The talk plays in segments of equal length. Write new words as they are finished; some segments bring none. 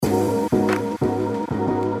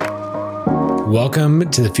Welcome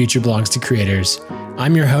to The Future Belongs to Creators.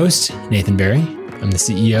 I'm your host, Nathan Barry. I'm the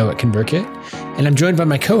CEO at ConvertKit, and I'm joined by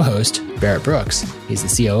my co-host, Barrett Brooks. He's the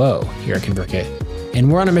COO here at ConvertKit, and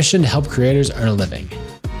we're on a mission to help creators earn a living.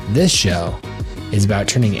 This show is about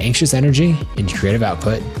turning anxious energy into creative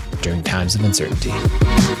output during times of uncertainty.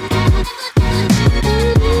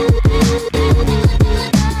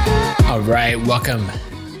 All right, welcome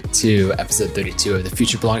to episode 32 of The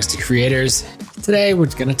Future Belongs to Creators. Today, we're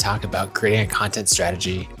going to talk about creating a content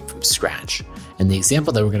strategy from scratch. And the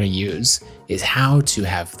example that we're going to use is how to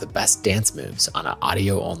have the best dance moves on an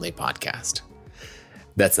audio-only podcast.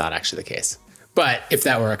 That's not actually the case. But if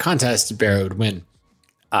that were a contest, Barrett would win.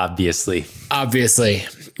 Obviously.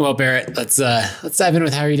 Well, Barrett, let's dive in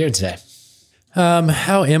with how are you doing today?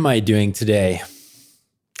 How am I doing today?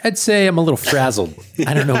 I'd say I'm a little frazzled.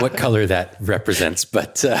 I don't know what color that represents,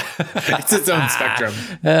 but it's its own spectrum.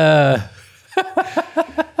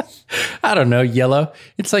 I don't know, yellow.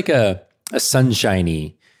 It's like a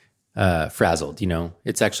sunshiny frazzled, you know.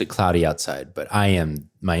 It's actually cloudy outside, but I am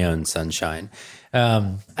my own sunshine.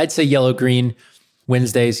 I'd say yellow, green.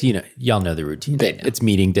 Wednesdays, you know, y'all know the routine. It's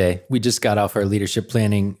meeting day. We just got off our leadership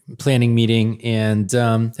planning meeting, and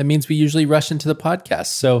that means we usually rush into the podcast.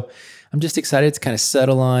 So I'm just excited to kind of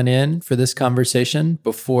settle on in for this conversation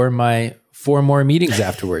before my 4 more meetings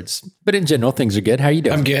afterwards. But in general, things are good. How are you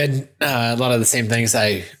doing? I'm good. A lot of the same things.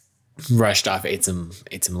 I rushed off, ate some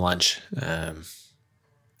lunch, and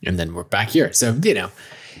then we're back here. So, you know,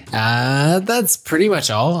 that's pretty much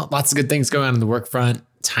all. Lots of good things going on in the work front.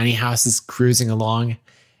 Tiny house is cruising along.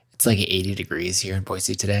 It's like 80 degrees here in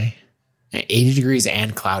Boise today. 80 degrees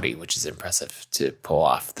and cloudy, which is impressive to pull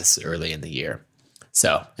off this early in the year.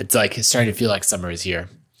 So it's starting to feel like summer is here.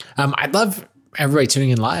 I'd love everybody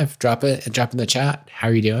tuning in live. Drop in the chat. How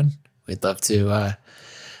are you doing? We'd love to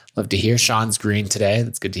hear. Sean's green today.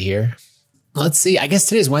 That's good to hear. Let's see. I guess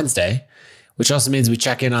today's Wednesday, which also means we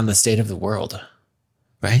check in on the state of the world.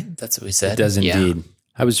 Right? That's what we said. It does indeed. Yeah.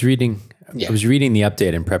 I was reading the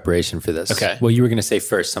update in preparation for this. Okay. Well, you were going to say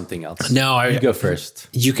first something else. No, you go first.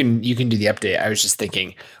 You can do the update. I was just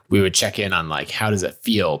thinking we would check in on how does it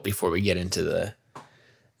feel before we get into the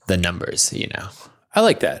numbers, you know. I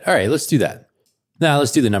like that. All right, let's do that. Now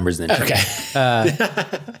let's do the numbers then. Okay.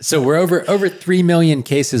 So we're over 3 million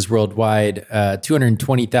cases worldwide,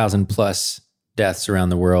 220,000 plus deaths around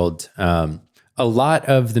the world. A lot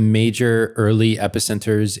of the major early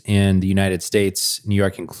epicenters in the United States, New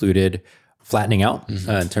York included, flattening out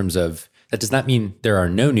in terms of, that does not mean there are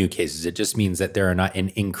no new cases. It just means that there are not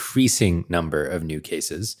an increasing number of new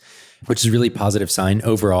cases, which is a really positive sign.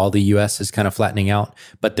 Overall, the U.S. is kind of flattening out,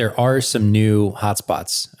 but there are some new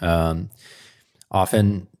hotspots,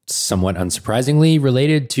 often somewhat unsurprisingly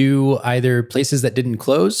related to either places that didn't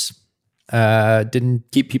close, didn't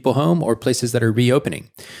keep people home, or places that are reopening.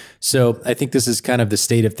 So I think this is kind of the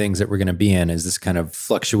state of things that we're going to be in, is this kind of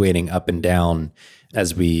fluctuating up and down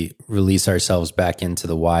as we release ourselves back into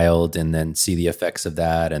the wild and then see the effects of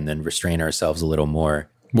that and then restrain ourselves a little more.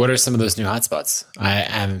 What are some of those new hotspots? I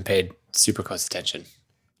haven't paid super close attention.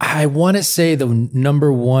 I want to say the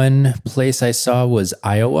number one place I saw was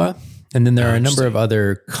Iowa. And then there are a number of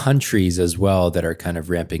other countries as well that are kind of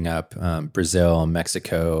ramping up. Brazil,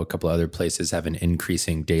 Mexico, a couple other places have an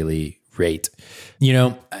increasing daily rate. You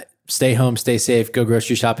know, stay home, stay safe, go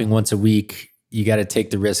grocery shopping once a week. You got to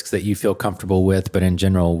take the risks that you feel comfortable with. But in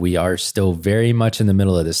general, we are still very much in the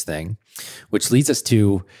middle of this thing, which leads us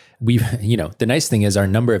to, the nice thing is our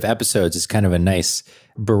number of episodes is kind of a nice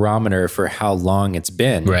barometer for how long it's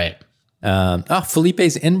been. Right.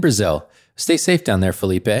 Felipe's in Brazil. Stay safe down there,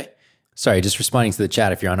 Felipe. Sorry, just responding to the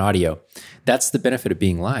chat if you're on audio. That's the benefit of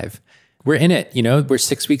being live. We're in it. You know, we're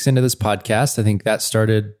 6 weeks into this podcast. I think that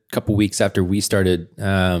started a couple weeks after we started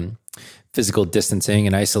physical distancing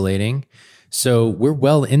and isolating. So we're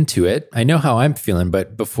well into it. I know how I'm feeling,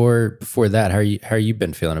 but before that, how are you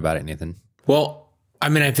been feeling about it, Nathan? Well, I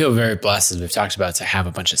mean, I feel very blessed, as we've talked about, to have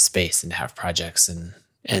a bunch of space and to have projects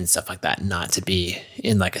and stuff like that, not to be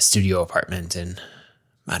in like a studio apartment in,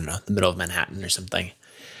 I don't know, the middle of Manhattan or something.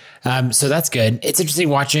 So that's good. It's interesting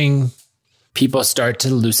watching people start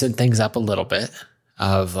to loosen things up a little bit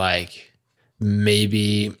of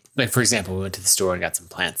maybe, for example, we went to the store and got some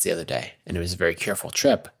plants the other day, and it was a very careful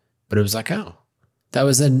trip, but it was that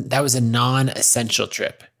was a non-essential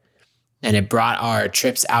trip. And it brought our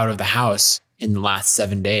trips out of the house in the last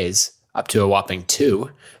 7 days up to a whopping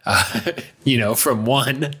 2, from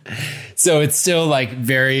 1. So it's still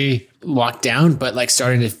very locked down, but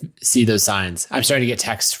starting to see those signs. I'm starting to get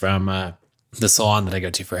texts from the salon that I go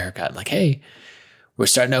to for a haircut. Hey, we're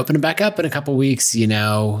starting to open it back up in a couple weeks, you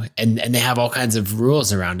know, and they have all kinds of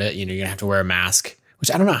rules around it. You know, you're gonna have to wear a mask,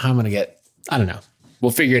 which I don't know how I'm gonna get. I don't know.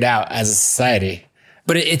 We'll figure it out as a society.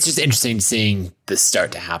 But it's just interesting seeing this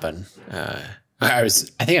start to happen. I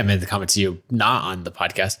think I made the comment to you, not on the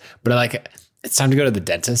podcast, but it's time to go to the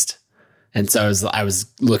dentist. And so I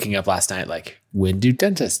was looking up last night, like, when do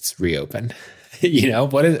dentists reopen? You know,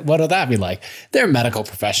 what'll that be like? They're medical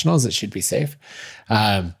professionals. It should be safe.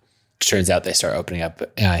 Turns out they start opening up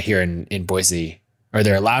here in Boise, or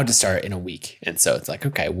they're allowed to start in a week. And so it's like,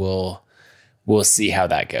 okay, we'll see how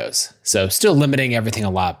that goes. So still limiting everything a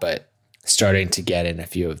lot, but starting to get in a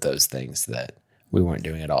few of those things that we weren't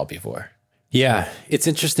doing at all before. Yeah, it's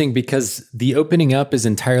interesting because the opening up is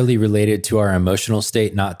entirely related to our emotional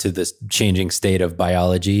state, not to this changing state of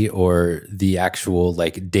biology or the actual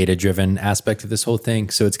like data-driven aspect of this whole thing.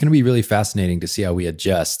 So it's going to be really fascinating to see how we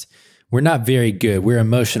adjust. We're not very good. We're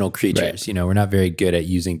emotional creatures. Right. You know, we're not very good at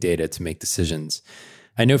using data to make decisions.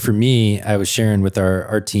 I know for me, I was sharing with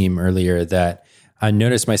our team earlier that I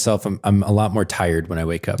noticed myself, I'm a lot more tired when I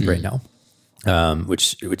wake up right now,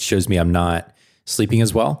 which shows me I'm not sleeping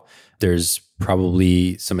as well. There's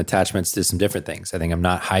probably some attachments to some different things. I think I'm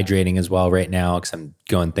not hydrating as well right now because I'm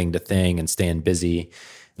going thing to thing and staying busy.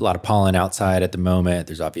 A lot of pollen outside at the moment.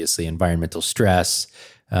 There's obviously environmental stress,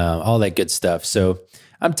 all that good stuff. So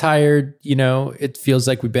I'm tired. You know, it feels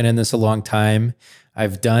like we've been in this a long time.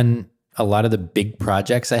 I've done a lot of the big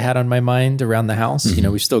projects I had on my mind around the house. You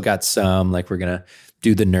know, we've still got some, like we're going to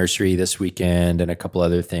do the nursery this weekend and a couple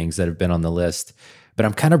other things that have been on the list. But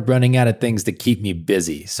I'm kind of running out of things to keep me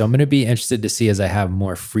busy. So I'm going to be interested to see as I have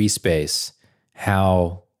more free space,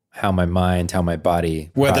 how my mind, how my body,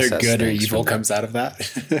 whether good or evil comes out of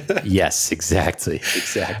that. Yes, exactly.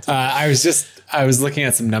 I was looking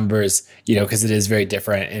at some numbers, you know, because it is very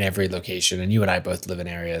different in every location. And you and I both live in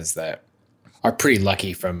areas that are pretty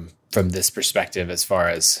lucky from this perspective, as far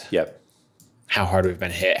as how hard we've been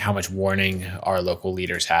hit, how much warning our local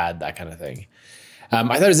leaders had, that kind of thing. I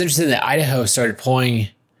thought it was interesting that Idaho started pulling.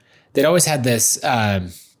 They'd always had this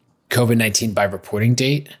COVID-19 by reporting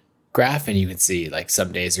date graph, and you can see like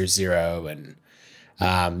some days are 0, and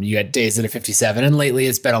you got days that are 57, and lately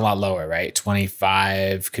it's been a lot lower, right?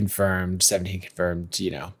 25 confirmed, 17 confirmed,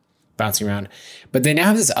 you know, bouncing around. But they now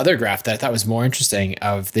have this other graph that I thought was more interesting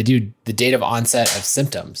of they do the date of onset of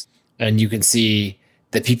symptoms, and you can see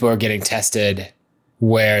that people are getting tested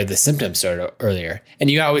where the symptoms started earlier. And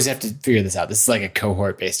you always have to figure this out. This is like a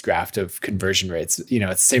cohort-based graph of conversion rates. You know,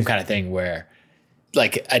 it's the same kind of thing where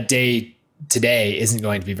like a day today isn't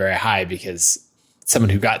going to be very high because someone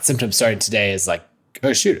who got symptoms starting today is like,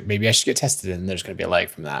 oh, shoot, maybe I should get tested. And there's going to be a lag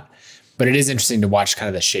from that. But it is interesting to watch kind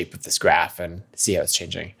of the shape of this graph and see how it's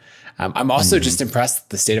changing. I'm also just impressed that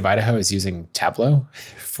the state of Idaho is using Tableau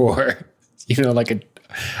for, you know, like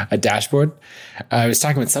a dashboard. I was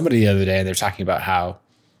talking with somebody the other day, and they're talking about how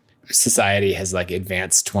society has like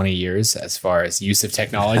advanced 20 years as far as use of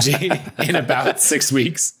technology in about 6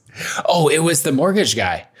 weeks. Oh, it was the mortgage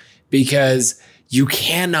guy, because you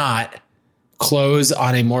cannot close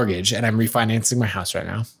on a mortgage, and I'm refinancing my house right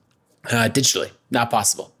now, digitally. Not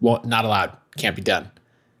possible. Well, not allowed. Can't be done.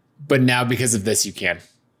 But now because of this, you can.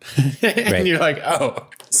 And you're like, oh,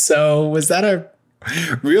 so was that a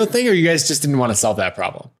real thing, or you guys just didn't want to solve that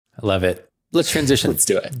problem? I love it. Let's transition. Let's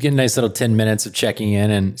do it. Get a nice little 10 minutes of checking in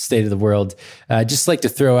and state of the world. Just like to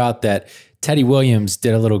throw out that Teddy Williams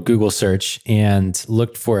did a little Google search and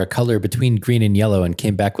looked for a color between green and yellow and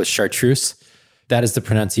came back with chartreuse. That is the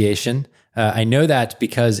pronunciation. I know that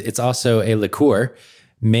because it's also a liqueur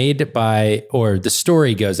made by, or the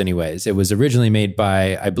story goes anyways, it was originally made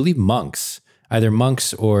by, I believe, monks, either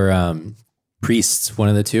monks or priests, one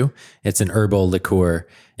of the two. It's an herbal liqueur.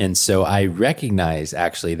 And so I recognize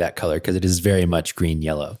actually that color because it is very much green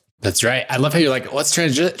yellow. That's right. I love how you're like, let's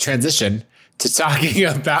transition to talking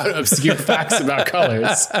about obscure facts about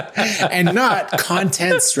colors and not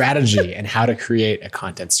content strategy and how to create a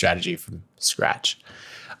content strategy from scratch.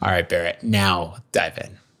 All right, Barrett, now dive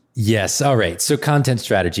in. Yes. All right. So content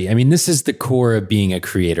strategy. I mean, this is the core of being a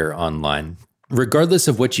creator online, regardless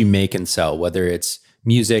of what you make and sell, whether it's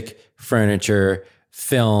music, furniture,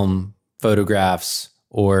 film, photographs,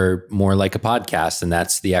 or more like a podcast, and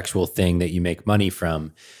that's the actual thing that you make money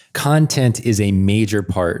from. Content is a major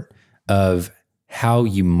part of how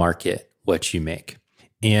you market what you make.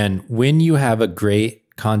 And when you have a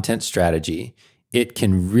great content strategy, it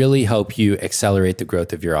can really help you accelerate the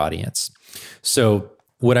growth of your audience. So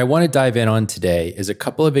what I want to dive in on today is a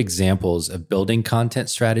couple of examples of building content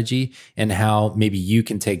strategy and how maybe you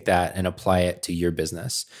can take that and apply it to your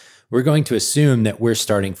business. We're going to assume that we're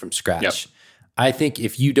starting from scratch. Yep. I think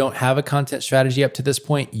if you don't have a content strategy up to this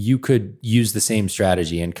point, you could use the same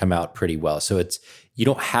strategy and come out pretty well. So you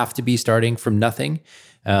don't have to be starting from nothing.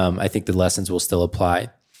 I think the lessons will still apply.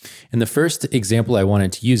 And the first example I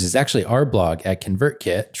wanted to use is actually our blog at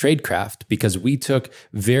ConvertKit, Tradecraft, because we took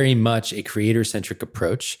very much a creator-centric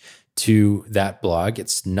approach to that blog.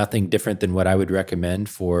 It's nothing different than what I would recommend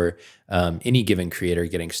for any given creator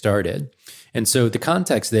getting started. And so the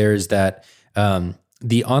context there is that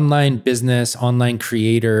the online business, online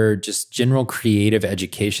creator, just general creative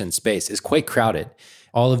education space is quite crowded.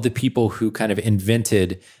 All of the people who kind of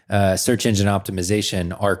invented search engine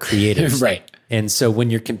optimization are creators. Right. And so when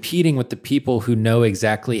you're competing with the people who know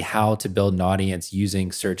exactly how to build an audience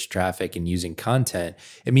using search traffic and using content,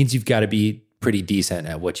 it means you've got to be pretty decent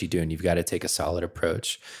at what you do and you've got to take a solid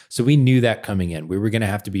approach. So we knew that coming in. We were going to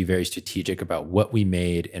have to be very strategic about what we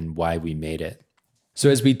made and why we made it. So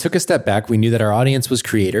as we took a step back, we knew that our audience was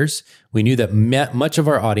creators. We knew that much of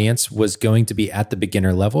our audience was going to be at the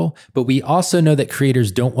beginner level, but we also know that creators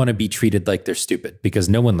don't want to be treated like they're stupid because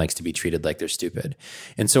no one likes to be treated like they're stupid.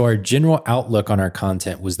 And so our general outlook on our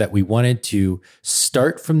content was that we wanted to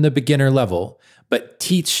start from the beginner level, but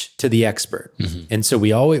teach to the expert. Mm-hmm. And so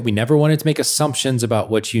we never wanted to make assumptions about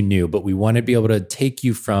what you knew, but we wanted to be able to take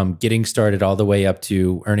you from getting started all the way up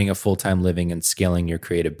to earning a full-time living and scaling your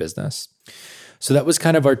creative business. So that was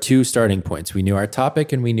kind of our two starting points. We knew our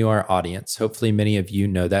topic and we knew our audience. Hopefully many of you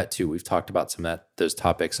know that too. We've talked about some of those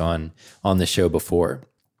topics on the show before.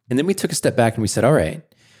 And then we took a step back and we said, all right,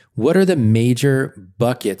 what are the major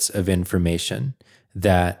buckets of information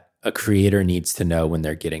that a creator needs to know when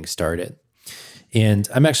they're getting started? And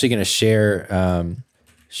I'm actually going to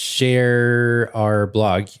share our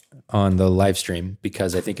blog on the live stream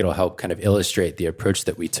because I think it'll help kind of illustrate the approach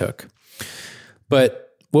that we took. But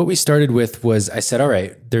what we started with was I said, all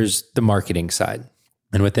right, there's the marketing side.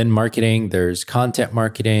 And within marketing, there's content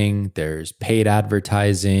marketing, there's paid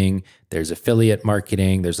advertising, there's affiliate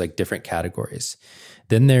marketing, there's like different categories.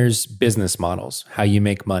 Then there's business models, how you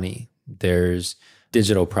make money. There's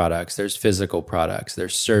digital products, there's physical products,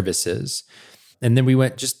 there's services. And then we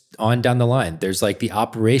went just on down the line. There's like the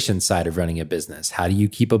operations side of running a business. How do you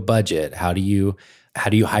keep a budget? How do you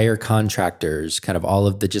hire contractors? Kind of all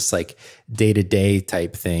of the just like day-to-day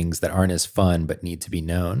type things that aren't as fun but need to be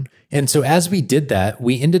known. And so as we did that,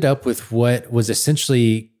 we ended up with what was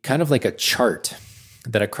essentially kind of like a chart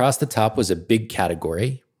that across the top was a big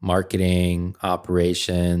category: marketing,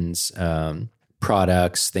 operations,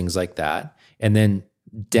 products, things like that. And then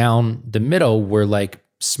down the middle were like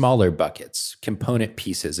smaller buckets, component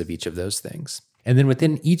pieces of each of those things. And then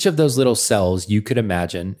within each of those little cells, you could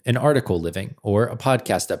imagine an article living or a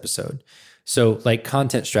podcast episode. So like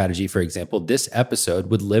content strategy, for example, this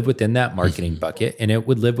episode would live within that marketing bucket and it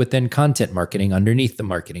would live within content marketing underneath the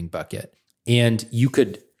marketing bucket. And you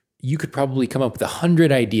could probably come up with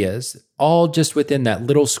 100 ideas, all just within that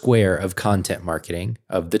little square of content marketing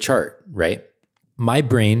of the chart, right? My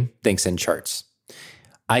brain thinks in charts.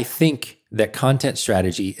 I think that content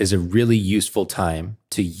strategy is a really useful time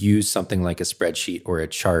to use something like a spreadsheet or a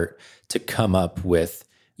chart to come up with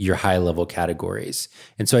your high level categories.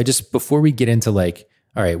 And so before we get into like,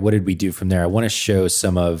 all right, what did we do from there? I want to show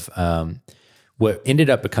some of what ended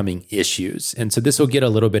up becoming issues. And so this will get a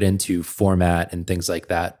little bit into format and things like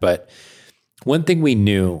that. But one thing we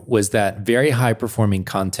knew was that very high performing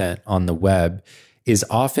content on the web is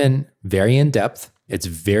often very in depth. It's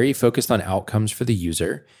very focused on outcomes for the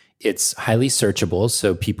user. It's highly searchable,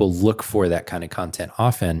 so people look for that kind of content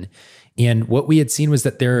often. And what we had seen was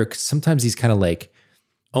that there are sometimes these kind of like,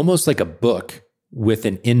 almost like a book with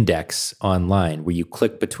an index online where you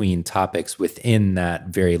click between topics within that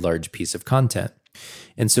very large piece of content.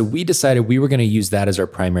 And so we decided we were going to use that as our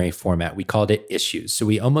primary format. We called it issues. So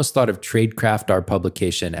we almost thought of Tradecraft, our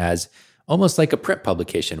publication, as almost like a print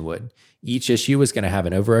publication would. Each issue was going to have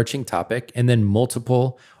an overarching topic and then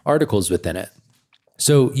multiple articles within it.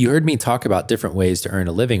 So you heard me talk about different ways to earn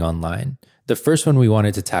a living online. The first one we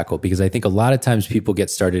wanted to tackle, because I think a lot of times people get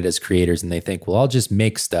started as creators and they think, well, I'll just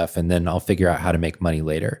make stuff and then I'll figure out how to make money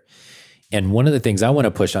later. And one of the things I want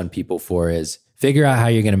to push on people for is figure out how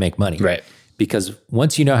you're going to make money. Right. Because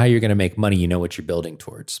once you know how you're going to make money, you know what you're building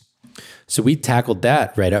towards. So we tackled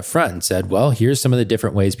that right up front and said, well, here's some of the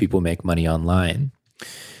different ways people make money online.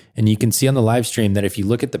 And you can see on the live stream that if you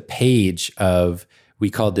look at the page of, we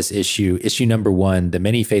called this issue number 1, the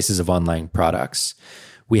many faces of online products.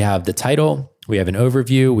 We have the title, we have an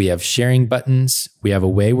overview, we have sharing buttons, we have a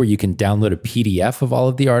way where you can download a PDF of all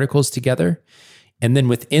of the articles together. And then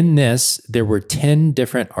within this, there were 10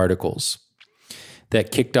 different articles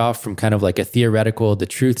that kicked off from kind of like a theoretical, the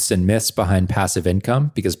truths and myths behind passive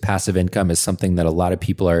income, because passive income is something that a lot of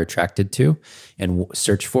people are attracted to and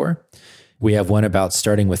search for. We have one about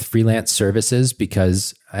starting with freelance services,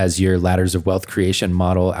 because as your ladders of wealth creation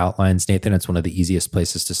model outlines, Nathan, it's one of the easiest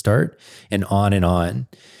places to start, and on and on.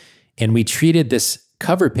 And we treated this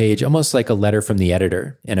cover page almost like a letter from the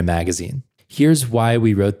editor in a magazine. Here's why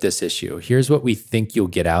we wrote this issue. Here's what we think you'll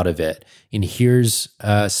get out of it. And here's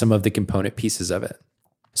some of the component pieces of it.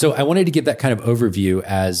 So I wanted to give that kind of overview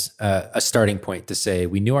as a starting point to say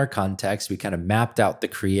we knew our context, we kind of mapped out the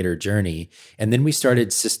creator journey, and then we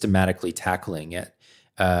started systematically tackling it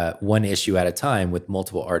one issue at a time with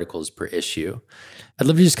multiple articles per issue. I'd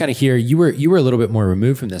love to just kind of hear, you were a little bit more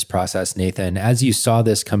removed from this process, Nathan. As you saw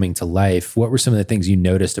this coming to life, what were some of the things you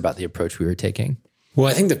noticed about the approach we were taking? Well,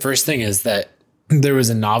 I think the first thing is that there was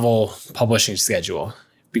a novel publishing schedule,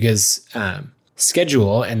 because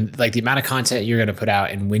schedule and like the amount of content you're going to put out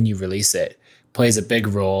and when you release it plays a big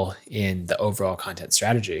role in the overall content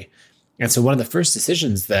strategy. And so one of the first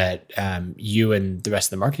decisions that you and the rest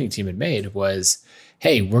of the marketing team had made was,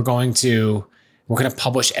 hey, we're going to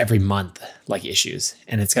publish every month, like issues,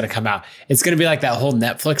 and it's going to come out. It's going to be like that whole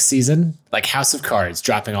Netflix season, like House of Cards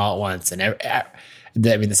dropping all at once. And I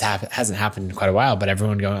mean, this hasn't happened in quite a while, but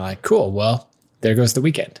everyone going like, cool, well, there goes the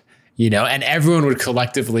weekend, and everyone would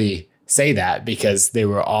collectively say that because they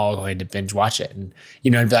were all going to binge watch it. And,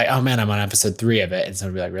 it'd be like, oh man, I'm on episode 3 of it. And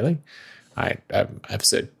someone would be like, really? I'm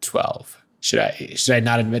episode 12. Should I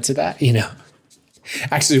not admit to that?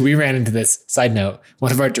 Actually, we ran into this side note.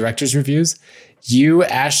 One of our director's reviews, you,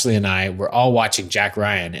 Ashley, and I were all watching Jack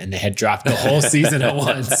Ryan, and they had dropped the whole season at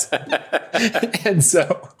once. And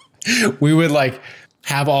so we would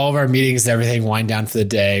have all of our meetings and everything, wind down for the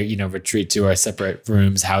day, retreat to our separate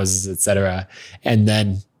rooms, houses, etc. And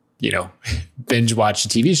then, binge watch a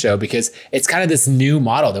TV show, because it's kind of this new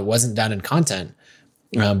model that wasn't done in content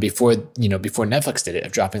before Netflix did it,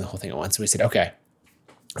 of dropping the whole thing at once. So we said, okay,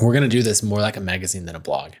 we're going to do this more like a magazine than a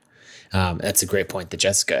blog. That's a great point that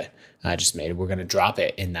Jessica just made. We're going to drop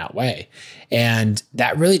it in that way. And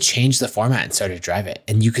that really changed the format and started to drive it.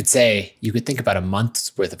 And you could think about a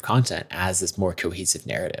month's worth of content as this more cohesive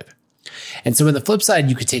narrative. And so on the flip side,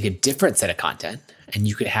 you could take a different set of content, and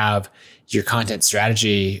you could have your content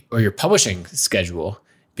strategy or your publishing schedule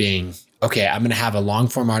being, okay, I'm going to have a long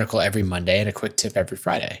form article every Monday and a quick tip every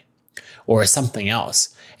Friday, or something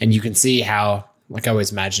else. And you can see how, like I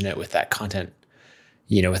always imagine it with that content,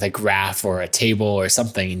 with a graph or a table or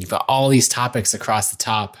something, and you've got all these topics across the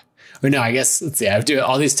top. Or no, I guess, let's see, I would do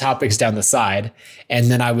all these topics down the side, and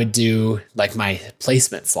then I would do like my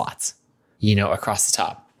placement slots, across the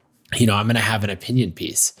top. I'm going to have an opinion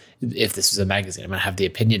piece. If this was a magazine, I'm going to have the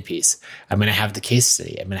opinion piece. I'm going to have the case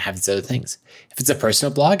study. I'm going to have these other things. If it's a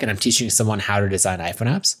personal blog and I'm teaching someone how to design iPhone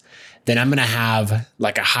apps, then I'm going to have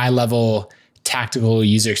like a high level tactical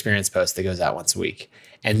user experience post that goes out once a week.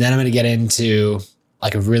 And then I'm going to get into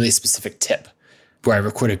like a really specific tip where I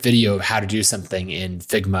record a video of how to do something in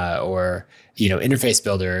Figma or, Interface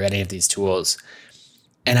Builder or any of these tools.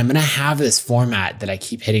 And I'm going to have this format that I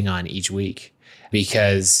keep hitting on each week,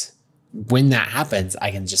 because when that happens,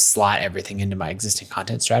 I can just slot everything into my existing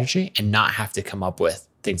content strategy and not have to come up with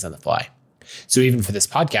things on the fly. So even for this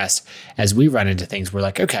podcast, as we run into things, we're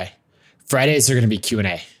like, okay, Fridays are going to be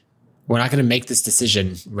Q&A. We're not going to make this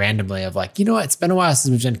decision randomly of like, what, it's been a while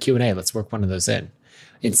since we've done Q&A. Let's work one of those in.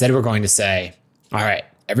 Instead, we're going to say, all right,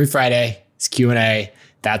 every Friday is Q&A.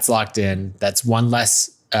 That's locked in. That's one less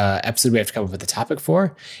episode we have to come up with a topic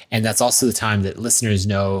for. And that's also the time that listeners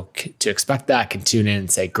know to expect that, can tune in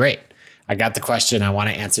and say, great, I got the question. I want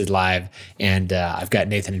to answer it live. And I've got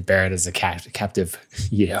Nathan and Barrett as a captive,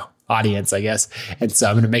 audience, I guess. And so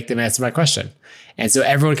I'm going to make them answer my question. And so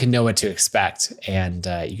everyone can know what to expect. And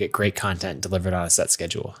you get great content delivered on a set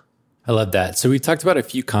schedule. I love that. So we've talked about a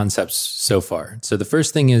few concepts so far. So the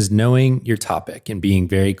first thing is knowing your topic and being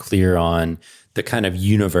very clear on the kind of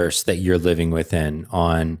universe that you're living within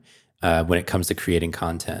on when it comes to creating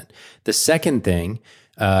content. The second thing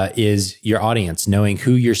is your audience, knowing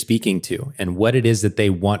who you're speaking to and what it is that they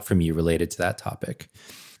want from you related to that topic.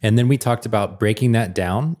 And then we talked about breaking that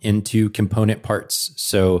down into component parts.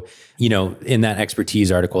 So, in that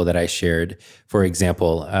expertise article that I shared, for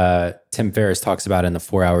example, Tim Ferriss talks about in the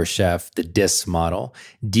 4-Hour Chef, the DISC model.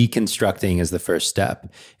 Deconstructing is the first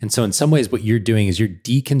step. And so in some ways, what you're doing is you're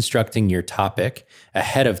deconstructing your topic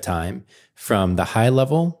ahead of time from the high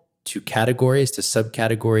level to categories, to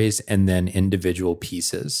subcategories, and then individual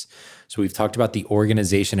pieces. So we've talked about the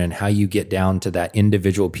organization and how you get down to that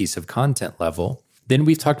individual piece of content level. Then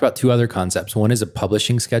we've talked about two other concepts. One is a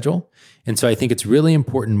publishing schedule. And so I think it's really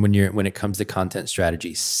important when it comes to content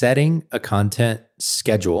strategy, setting a content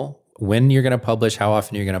schedule, when you're going to publish, how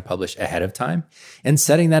often you're going to publish ahead of time, and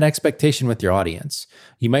setting that expectation with your audience.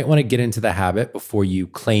 You might want to get into the habit before you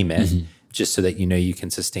claim it, just so that you know you can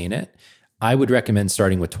sustain it. I would recommend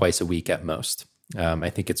starting with twice a week at most. I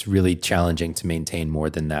think it's really challenging to maintain more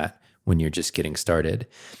than that when you're just getting started.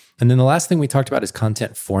 And then the last thing we talked about is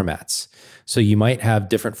content formats. So you might have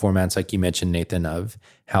different formats, like you mentioned, Nathan, of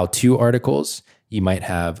how-to articles. You might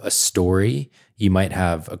have a story. You might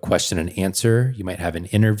have a question and answer. You might have an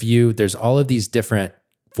interview. There's all of these different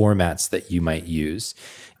formats that you might use.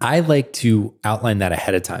 I like to outline that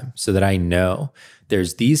ahead of time so that I know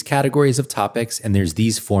there's these categories of topics and there's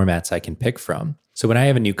these formats I can pick from. So when I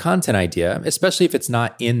have a new content idea, especially if it's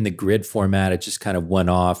not in the grid format, it's just kind of one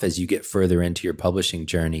off as you get further into your publishing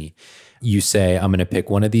journey, you say, I'm going to pick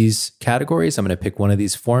one of these categories, I'm going to pick one of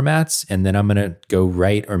these formats, and then I'm going to go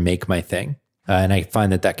write or make my thing. And I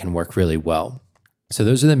find that can work really well. So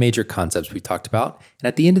those are the major concepts we talked about. And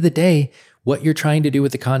at the end of the day, what you're trying to do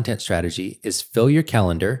with the content strategy is fill your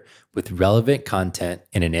calendar with relevant content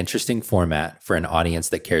in an interesting format for an audience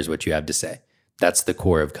that cares what you have to say. That's the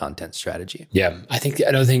core of content strategy. Yeah. I think the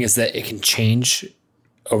other thing is that it can change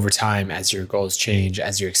over time as your goals change,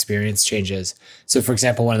 as your experience changes. So for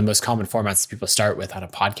example, one of the most common formats that people start with on a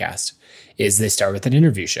podcast is they start with an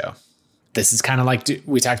interview show. This is kind of like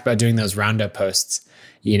we talked about doing those roundup posts,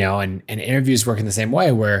 and interviews work in the same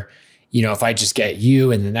way where, if I just get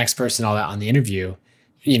you and the next person, all that on the interview,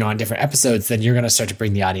 on different episodes, then you're going to start to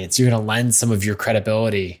bring the audience. You're going to lend some of your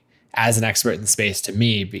credibility as an expert in the space to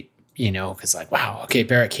me, because like, wow, okay,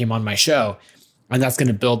 Barrett came on my show, and that's going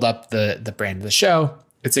to build up the brand of the show.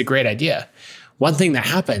 It's a great idea. One thing that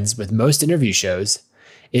happens with most interview shows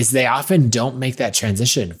is they often don't make that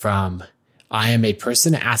transition from I am a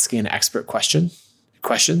person asking an expert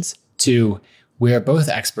questions to we're both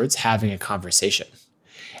experts having a conversation.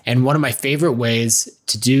 And one of my favorite ways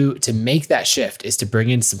to make that shift is to bring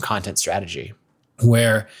in some content strategy,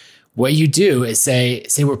 where what you do is say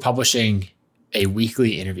we're publishing a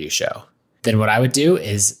weekly interview show. Then what I would do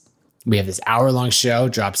is we have this hour-long show,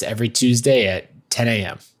 drops every Tuesday at 10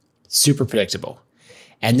 a.m. Super predictable.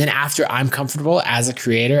 And then after I'm comfortable as a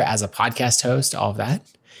creator, as a podcast host, all of that,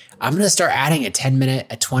 I'm going to start adding a 10-minute,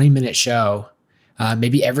 a 20-minute show,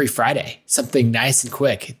 maybe every Friday, something nice and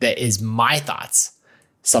quick that is my thoughts,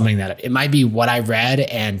 summing that up. It might be what I read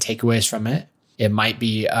and takeaways from it. It might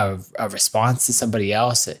be a response to somebody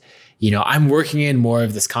else. I'm working in more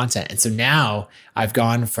of this content. And so now I've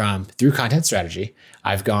gone from, through content strategy,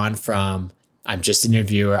 I've gone from I'm just an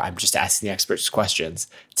interviewer, I'm just asking the experts questions,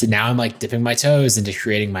 to now I'm like dipping my toes into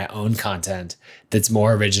creating my own content that's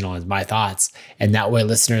more original as my thoughts. And that way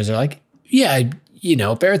listeners are like, yeah,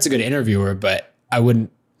 Barrett's a good interviewer, but I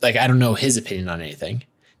don't know his opinion on anything,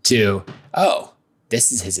 to, oh,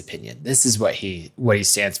 this is his opinion. This is what he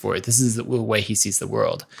stands for. This is the way he sees the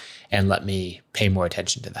world. And let me pay more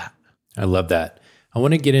attention to that. I love that. I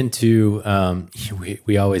want to get into,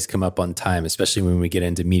 we always come up on time, especially when we get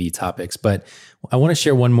into meaty topics, but I want to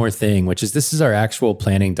share one more thing, which is this is our actual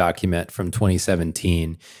planning document from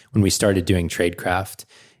 2017 when we started doing Tradecraft.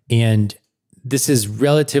 And this is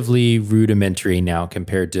relatively rudimentary now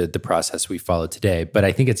compared to the process we follow today, but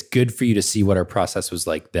I think it's good for you to see what our process was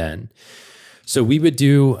like then. So we would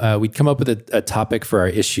we'd come up with a topic for our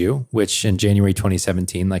issue, which in January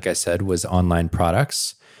 2017, like I said, was online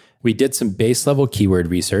products. We did some base level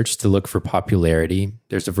keyword research to look for popularity.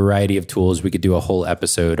 There's a variety of tools. We could do a whole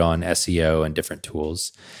episode on SEO and different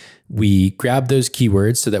tools. We grabbed those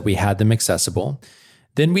keywords so that we had them accessible.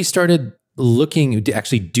 Then we started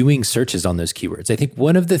actually doing searches on those keywords. I think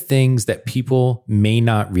one of the things that people may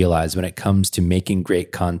not realize when it comes to making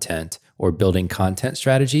great content or building content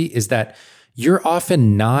strategy is that you're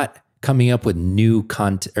often not coming up with new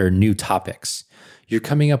content or new topics. You're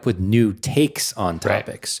coming up with new takes on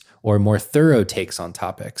topics, right, or more thorough takes on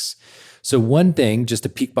topics. So one thing, just a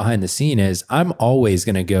peek behind the scene, is I'm always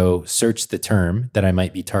going to go search the term that I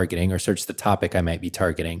might be targeting or search the topic I might be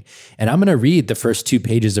targeting. And I'm going to read the first 2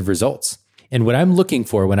 pages of results. And what I'm looking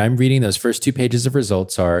for when I'm reading those first 2 pages of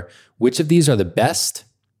results are, which of these are the best,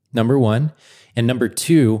 number one, and number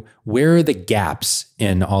two, where are the gaps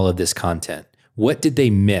in all of this content? What did they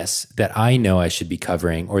miss that I know I should be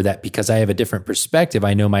covering, or that because I have a different perspective,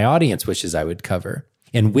 I know my audience wishes I would cover?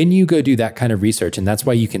 And when you go do that kind of research, and that's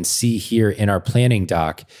why you can see here in our planning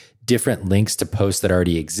doc, different links to posts that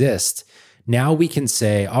already exist. Now we can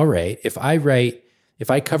say, all right, if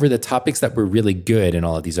I cover the topics that were really good in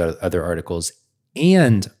all of these other articles,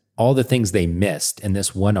 and all the things they missed in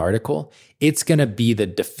this one article, it's going to be the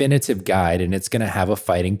definitive guide, and it's going to have a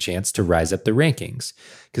fighting chance to rise up the rankings.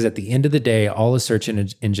 Because at the end of the day, all a search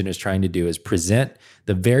engine is trying to do is present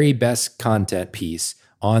the very best content piece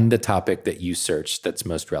on the topic that you searched that's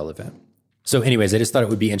most relevant. So anyways, I just thought it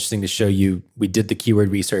would be interesting to show you, we did the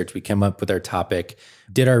keyword research, we came up with our topic,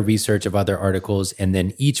 did our research of other articles, and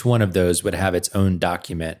then each one of those would have its own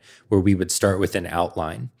document where we would start with an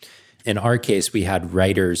outline. In our case, we had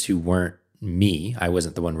writers who weren't me. I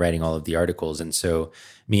wasn't the one writing all of the articles. And so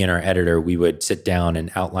me and our editor, we would sit down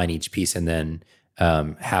and outline each piece and then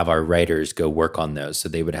have our writers go work on those. So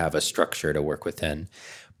they would have a structure to work within.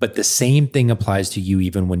 But the same thing applies to you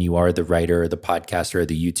even when you are the writer or the podcaster or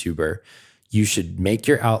the YouTuber. You should make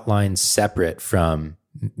your outline separate from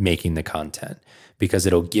making the content, because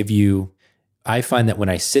it'll give you, I find that when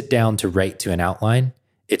I sit down to write to an outline,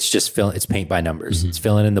 it's just it's paint by numbers. Mm-hmm. It's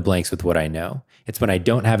filling in the blanks with what I know. It's when I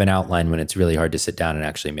don't have an outline when it's really hard to sit down and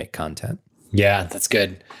actually make content. Yeah, that's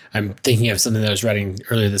good. I'm thinking of something that I was writing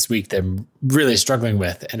earlier this week that I'm really struggling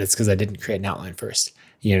with, and it's because I didn't create an outline first.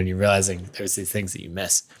 And you're realizing there's these things that you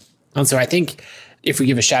miss. And so I think if we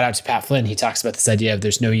give a shout out to Pat Flynn, he talks about this idea of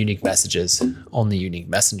there's no unique messages, only unique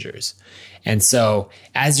messengers. And so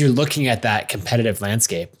as you're looking at that competitive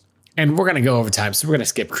landscape, and we're going to go over time, so we're going to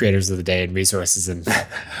skip creators of the day and resources and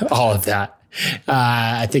all of that.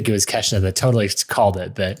 I think it was Keshna that totally called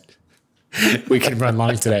it that we can run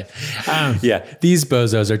long today. Yeah, these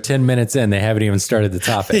bozos are 10 minutes in. They haven't even started the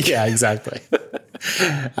topic. Yeah, exactly.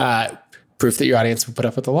 Proof that your audience will put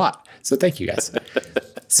up with a lot. So thank you guys.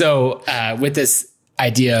 So with this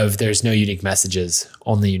idea of there's no unique messages,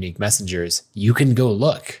 only unique messengers, you can go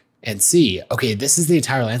look and see, okay, this is the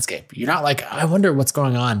entire landscape. You're not like, I wonder what's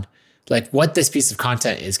going on, like what this piece of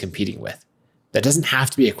content is competing with. That doesn't have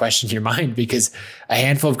to be a question in your mind, because a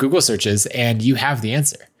handful of Google searches and you have the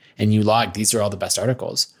answer and you log, these are all the best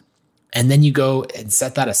articles. And then you go and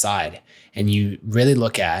set that aside and you really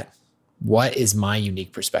look at, what is my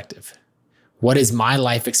unique perspective? What is my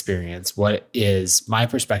life experience? What is my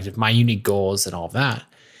perspective, my unique goals and all of that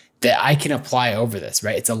I can apply over this,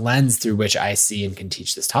 right? It's a lens through which I see and can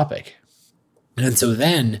teach this topic. And so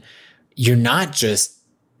then you're not just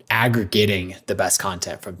aggregating the best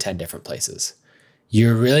content from 10 different places.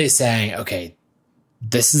 You're really saying, okay,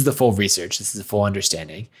 this is the full research. This is the full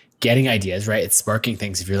understanding, getting ideas, right? It's sparking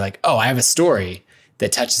things. If you're like, oh, I have a story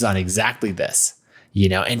that touches on exactly this,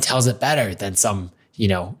 and tells it better than some,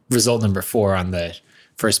 result number 4 on the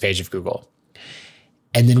first page of Google.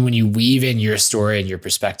 And then when you weave in your story and your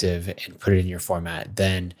perspective and put it in your format,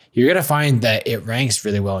 then you're going to find that it ranks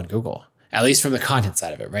really well in Google, at least from the content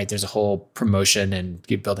side of it, right? There's a whole promotion and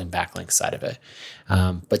building backlinks side of it.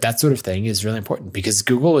 But that sort of thing is really important, because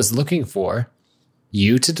Google is looking for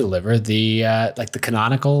you to deliver the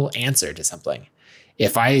canonical answer to something.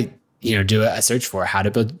 If I, do a search for how to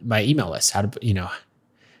build my email list, how to,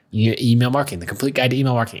 email marketing, the complete guide to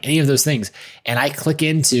email marketing, any of those things, and I click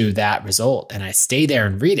into that result and I stay there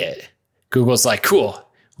and read it, Google's like, cool,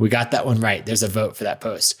 we got that one right. There's a vote for that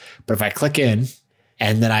post. But if I click in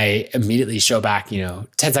and then I immediately show back, 10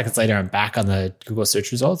 seconds later, I'm back on the Google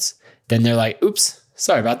search results, then they're like, oops,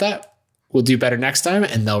 sorry about that. We'll do better next time.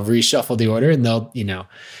 And they'll reshuffle the order and they'll,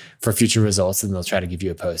 for future results, and they'll try to give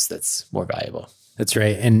you a post that's more valuable. That's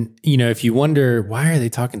right. And, if you wonder, why are they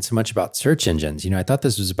talking so much about search engines? I thought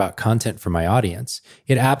this was about content for my audience.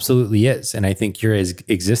 It absolutely is. And I think your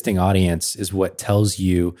existing audience is what tells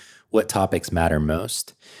you what topics matter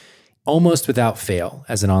most. Almost without fail,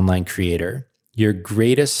 as an online creator, your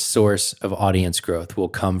greatest source of audience growth will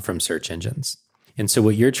come from search engines. And so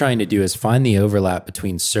what you're trying to do is find the overlap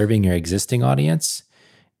between serving your existing audience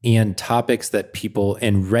and topics that people,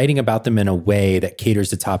 and writing about them in a way that caters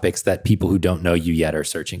to topics that people who don't know you yet are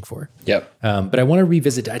searching for. Yep. But I want to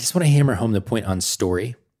revisit, I just want to hammer home the point on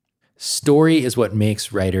story. Story is what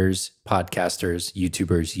makes writers, podcasters,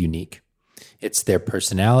 YouTubers unique. It's their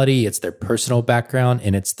personality, it's their personal background,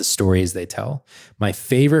 and it's the stories they tell. My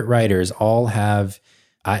favorite writers all have,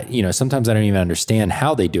 sometimes I don't even understand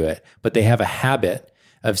how they do it, but they have a habit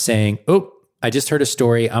of saying, oh, I just heard a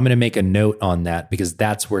story. I'm going to make a note on that because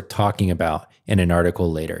that's worth talking about in an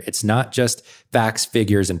article later. It's not just facts,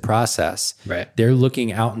 figures, and process. Right. They're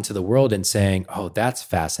looking out into the world and saying, oh, that's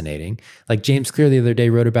fascinating. Like James Clear the other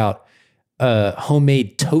day wrote about a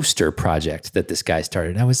homemade toaster project that this guy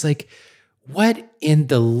started. And I was like, what in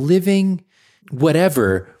the living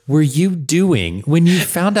whatever were you doing when you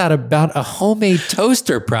found out about a homemade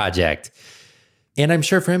toaster project? And I'm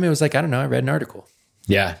sure for him, it was like, I don't know, I read an article.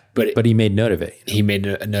 Yeah, but he made note of it. He made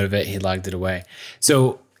a note of it. He logged it away.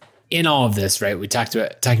 So in all of this, right, we talking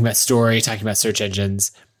about story, talking about search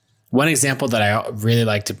engines. One example that I really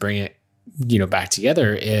like to bring it, back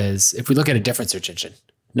together is if we look at a different search engine,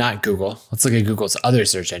 not Google. Let's look at Google's other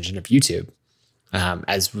search engine of YouTube.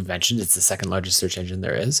 As we mentioned, it's the second largest search engine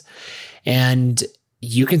there is. And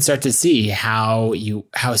you can start to see how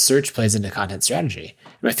search plays into content strategy.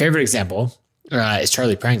 My favorite example is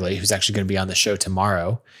Charlie Prangley, who's actually going to be on the show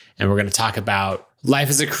tomorrow. And we're going to talk about life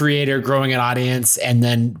as a creator, growing an audience, and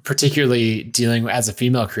then particularly dealing as a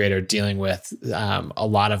female creator, dealing with a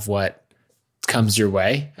lot of what comes your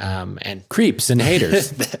way. And creeps and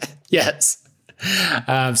haters. Yes.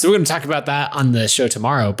 So we're going to talk about that on the show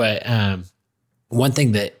tomorrow. But one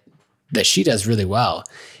thing that she does really well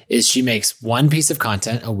is she makes one piece of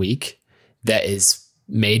content a week that is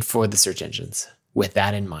made for the search engines with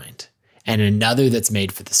that in mind, and another that's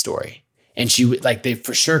made for the story. And they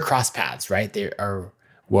for sure cross paths, right? They are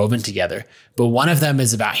woven together. But one of them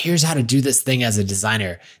is about, here's how to do this thing as a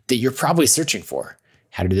designer that you're probably searching for.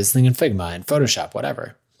 How to do this thing in Figma and Photoshop,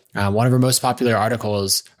 whatever. One of her most popular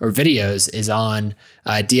articles or videos is on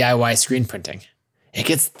DIY screen printing. It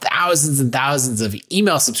gets thousands and thousands of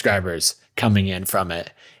email subscribers coming in from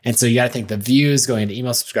it. And so you got to think the views going to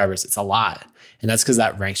email subscribers, it's a lot. And that's because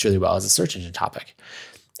that ranks really well as a search engine topic.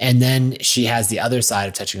 And then she has the other side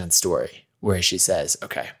of touching on story, where she says,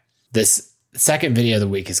 okay, this second video of the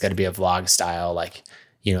week is going to be a vlog style, let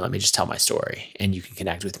me just tell my story and you can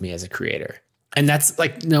connect with me as a creator. And that's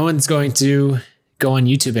no one's going to go on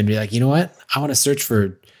YouTube and be like, you know what? I want to search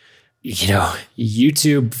for,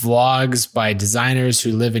 YouTube vlogs by designers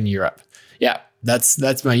who live in Europe. Yeah, that's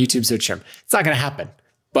my YouTube search term. It's not going to happen,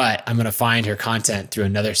 but I'm going to find her content through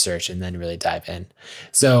another search and then really dive in.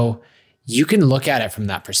 So you can look at it from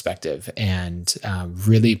that perspective and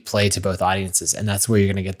really play to both audiences. And that's where you're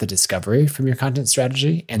going to get the discovery from your content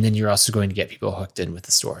strategy. And then you're also going to get people hooked in with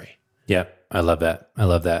the story. Yeah, I love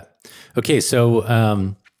that. Okay,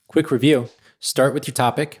 so quick review. Start with your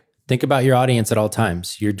topic. Think about your audience at all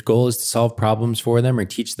times. Your goal is to solve problems for them or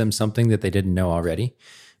teach them something that they didn't know already.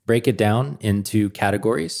 Break it down into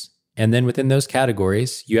categories. And then within those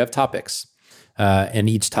categories, you have topics. And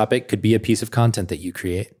each topic could be a piece of content that you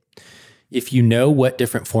create. If you know what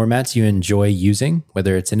different formats you enjoy using,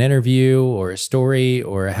 whether it's an interview or a story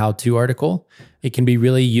or a how-to article, it can be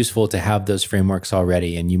really useful to have those frameworks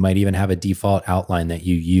already. And you might even have a default outline that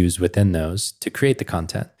you use within those to create the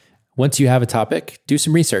content. Once you have a topic, do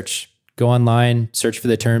some research. Go online, search for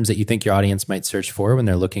the terms that you think your audience might search for when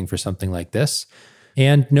they're looking for something like this,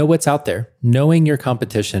 and know what's out there. Knowing your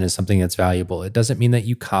competition is something that's valuable. It doesn't mean that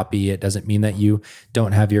you copy. It doesn't mean that you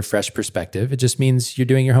don't have your fresh perspective. It just means you're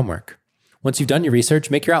doing your homework. Once you've done your research,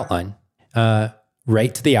 make your outline.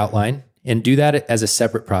 Write to the outline and do that as a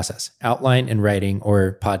separate process. Outline and writing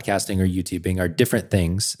or podcasting or YouTubing are different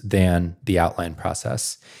things than the outline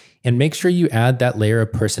process. And make sure you add that layer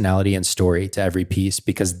of personality and story to every piece,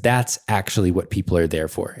 because that's actually what people are there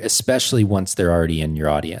for, especially once they're already in your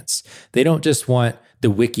audience. They don't just want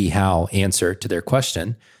the WikiHow answer to their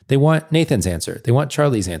question. They want Nathan's answer. They want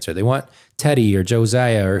Charlie's answer. They want Teddy or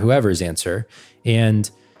Josiah or whoever's answer.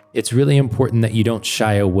 And it's really important that you don't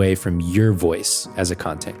shy away from your voice as a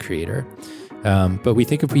content creator. But we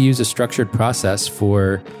think if we use a structured process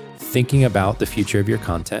for thinking about the future of your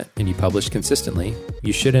content and you publish consistently,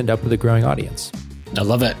 you should end up with a growing audience. I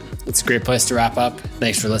love it. It's a great place to wrap up.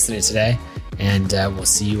 Thanks for listening today, and we'll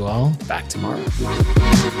see you all back tomorrow.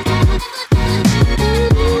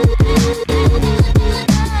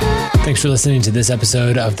 Thanks for listening to this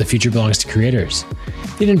episode of The Future Belongs to Creators.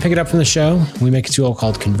 If you didn't pick it up from the show, we make a tool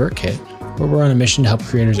called ConvertKit, where we're on a mission to help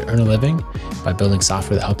creators earn a living by building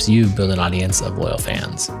software that helps you build an audience of loyal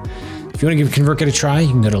fans. If you want to give ConvertKit a try, you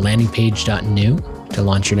can go to landingpage.new to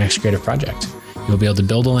launch your next creative project. You'll be able to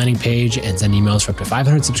build a landing page and send emails for up to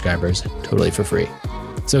 500 subscribers totally for free.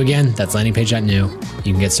 So again, that's landingpage.new.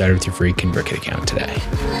 You can get started with your free ConvertKit account today.